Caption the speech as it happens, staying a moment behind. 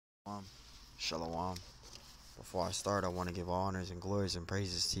Shalom. Before I start, I want to give all honors and glories and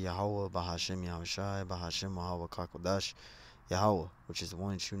praises to Yahweh, Bahashem Yahushai, Bahashem Yahweh Kakodash, Yahweh, which is the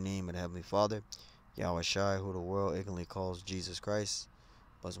one and true name of the Heavenly Father, Yahushai, who the world ignorantly calls Jesus Christ,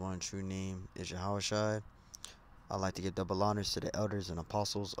 but his one and true name is Yahushai. I'd like to give double honors to the elders and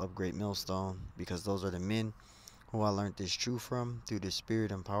apostles of Great Millstone, because those are the men who I learned this truth from through the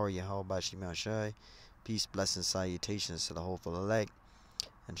spirit and power of Yahweh Bahashem Yahushai. Peace, blessings, salutations to the hopeful elect.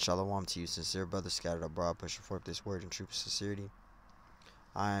 And shalom to you, sincere brothers scattered abroad, pushing forth this word in truth and sincerity.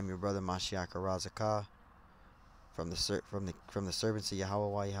 I am your brother Mashiach Razakah from the servants of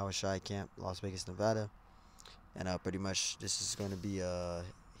Yahweh Yahweh Shai Camp, Las Vegas, Nevada. And pretty much this is going to be a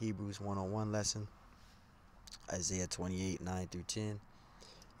Hebrews 101 lesson, Isaiah 28:9-10.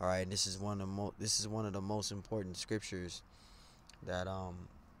 All right, this is one of the most important scriptures that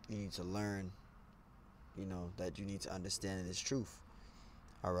you need to learn. That you need to understand in its truth.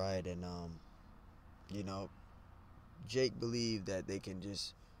 All right, and Jake believed that they can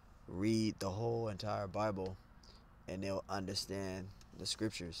just read the whole entire Bible and they'll understand the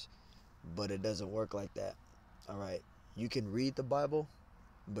scriptures, but it doesn't work like that. All right, you can read the Bible,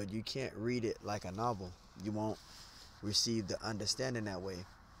 but you can't read it like a novel. You won't receive the understanding that way.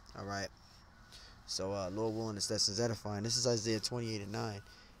 All right, so Lord willing, this lesson is edifying. This is Isaiah 28:9.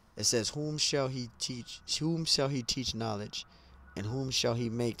 It says, whom shall he teach knowledge, and whom shall he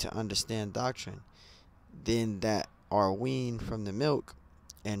make to understand doctrine? Then that are weaned from the milk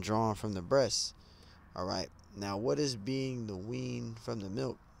and drawn from the breast. All right. Now, what is being the weaned from the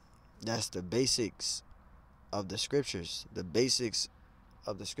milk? That's the basics of the scriptures. The basics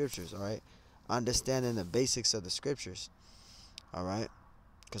of the scriptures. All right. Understanding the basics of the scriptures. All right.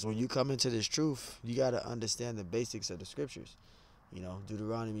 Because when you come into this truth, you got to understand the basics of the scriptures.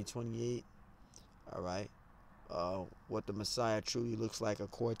 Deuteronomy 28. All right. What the Messiah truly looks like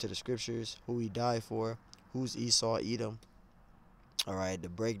according to the scriptures, who he died for, who's Esau, Edom. All right, the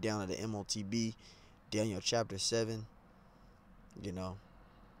breakdown of the MOTB, Daniel chapter 7,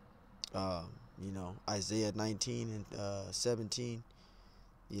 Isaiah 19 and 17.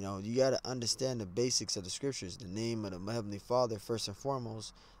 You got to understand the basics of the scriptures, the name of the Heavenly Father first and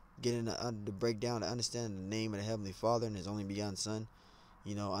foremost, getting the breakdown to understand the name of the Heavenly Father and his only begotten Son.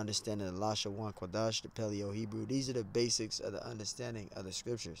 Understanding the Lasha Wan Quadash, the Paleo Hebrew. These are the basics of the understanding of the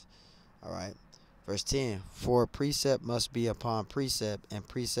scriptures. All right. Verse 10. For precept must be upon precept, and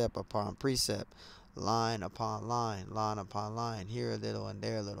precept upon precept, line upon line, line upon line, here a little and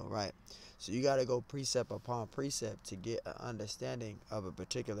there a little, right? So you got to go precept upon precept to get an understanding of a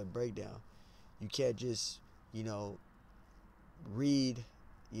particular breakdown. You can't just, read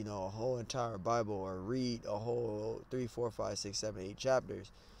a whole entire Bible, or read a whole 3, 4, 5, 6, 7, 8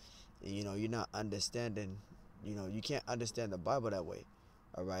 chapters. And, you're not understanding. You can't understand the Bible that way.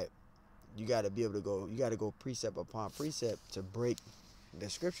 All right. You got to be able to go. You got to go precept upon precept to break the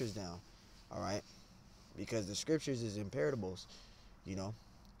scriptures down. All right. Because the scriptures is imperatibles.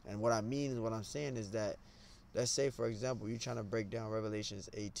 And what I mean is, what I'm saying is that, let's say, for example, you're trying to break down Revelations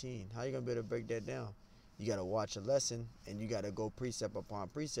 18. How are you going to be able to break that down? You got to watch a lesson, and you got to go precept upon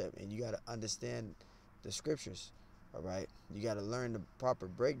precept, and you got to understand the scriptures, all right? You got to learn the proper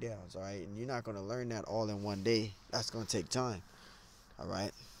breakdowns, all right? And you're not going to learn that all in one day. That's going to take time, all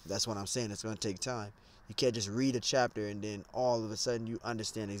right? That's what I'm saying. It's going to take time. You can't just read a chapter and then all of a sudden you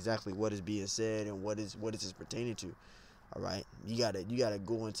understand exactly what is being said and what is this pertaining to, all right? You gotta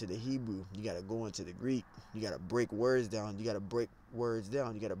go into the Hebrew. You got to go into the Greek. You got to break words down. You got to break words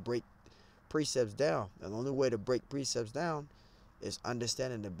down. You got to break precepts down. And the only way to break precepts down is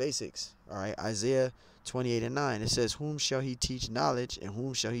understanding the basics. All right, Isaiah 28:9. It says, whom shall he teach knowledge, and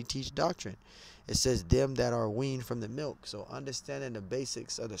whom shall he teach doctrine? It says, them that are weaned from the milk. So understanding the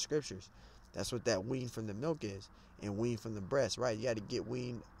basics of the scriptures, that's what that weaned from the milk is. And weaned from the breast, right? You got to get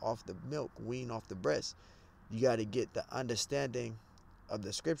weaned off the milk, weaned off the breast. You got to get the understanding of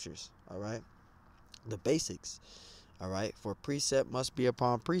the scriptures. All right, the basics. All right, for precept must be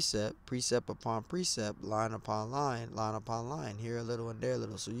upon precept, precept upon precept, line upon line, line upon line, here a little and there a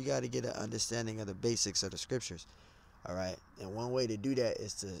little. So you got to get an understanding of the basics of the scriptures. All right, and one way to do that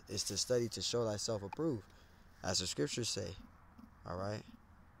is to study to show thyself approved, as the scriptures say. All right.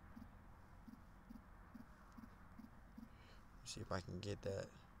 Let's see if I can get that.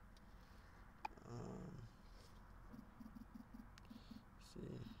 See.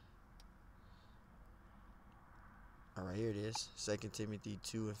 All right, here it is. 2 Timothy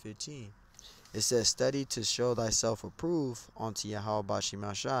 2:15. It says, study to show thyself approved unto Yahweh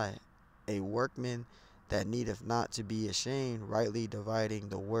Bashim Shai, a workman that needeth not to be ashamed, rightly dividing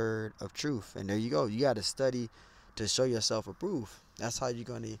the word of truth. And there you go. You got to study to show yourself approved. That's how you're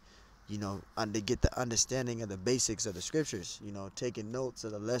going to, get the understanding of the basics of the scriptures, taking notes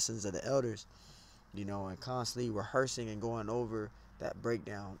of the lessons of the elders, and constantly rehearsing and going over that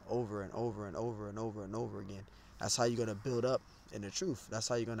breakdown over and over and over and over and over again. That's how you're going to build up in the truth. That's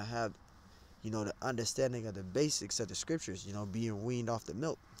how you're going to have, the understanding of the basics of the scriptures, being weaned off the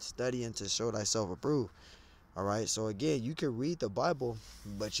milk, studying to show thyself approved. All right. So again, you can read the Bible,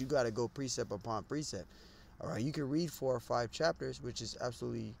 but you got to go precept upon precept. All right. You can read 4 or 5 chapters, which is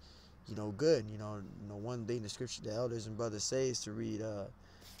absolutely, good. One thing the scripture, the elders and brothers say is to read,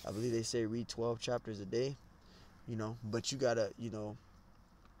 I believe they say read 12 chapters a day, but you got to,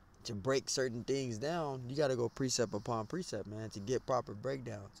 to break certain things down, you got to go precept upon precept, man, to get proper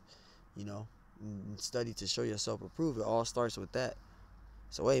breakdowns, and study to show yourself approved. It all starts with that.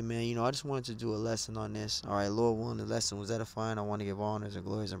 So, hey, man, I just wanted to do a lesson on this. All right, Lord willing, the lesson was edifying. I want to give honors and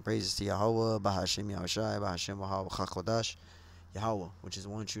glories and praises to Yahweh, Bahashim Yahushai, Bahashim Wahakodash, Yahweh, which is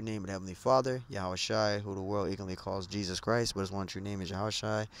one true name of the Heavenly Father, Yahushai, who the world ignorantly calls Jesus Christ, but his one true name is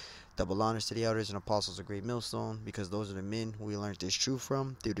Yahushai. Double honors to the elders and apostles of Great Millstone, because those are the men who we learned this truth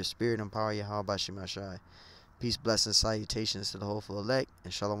from, through the spirit and power of Yahweh Bahashim Yahushai. Peace, blessings, salutations to the hopeful elect,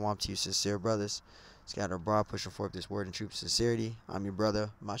 and shalom to you, sincere brothers. Scattered abroad, pushing forth this word in truth and sincerity. I'm your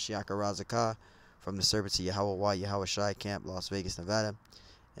brother, Mashiach Razakah, from the servants of Yahweh Yahushai Camp, Las Vegas, Nevada.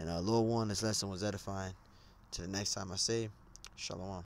 And Lord willing, this lesson was edifying. Till the next time I say, shalom.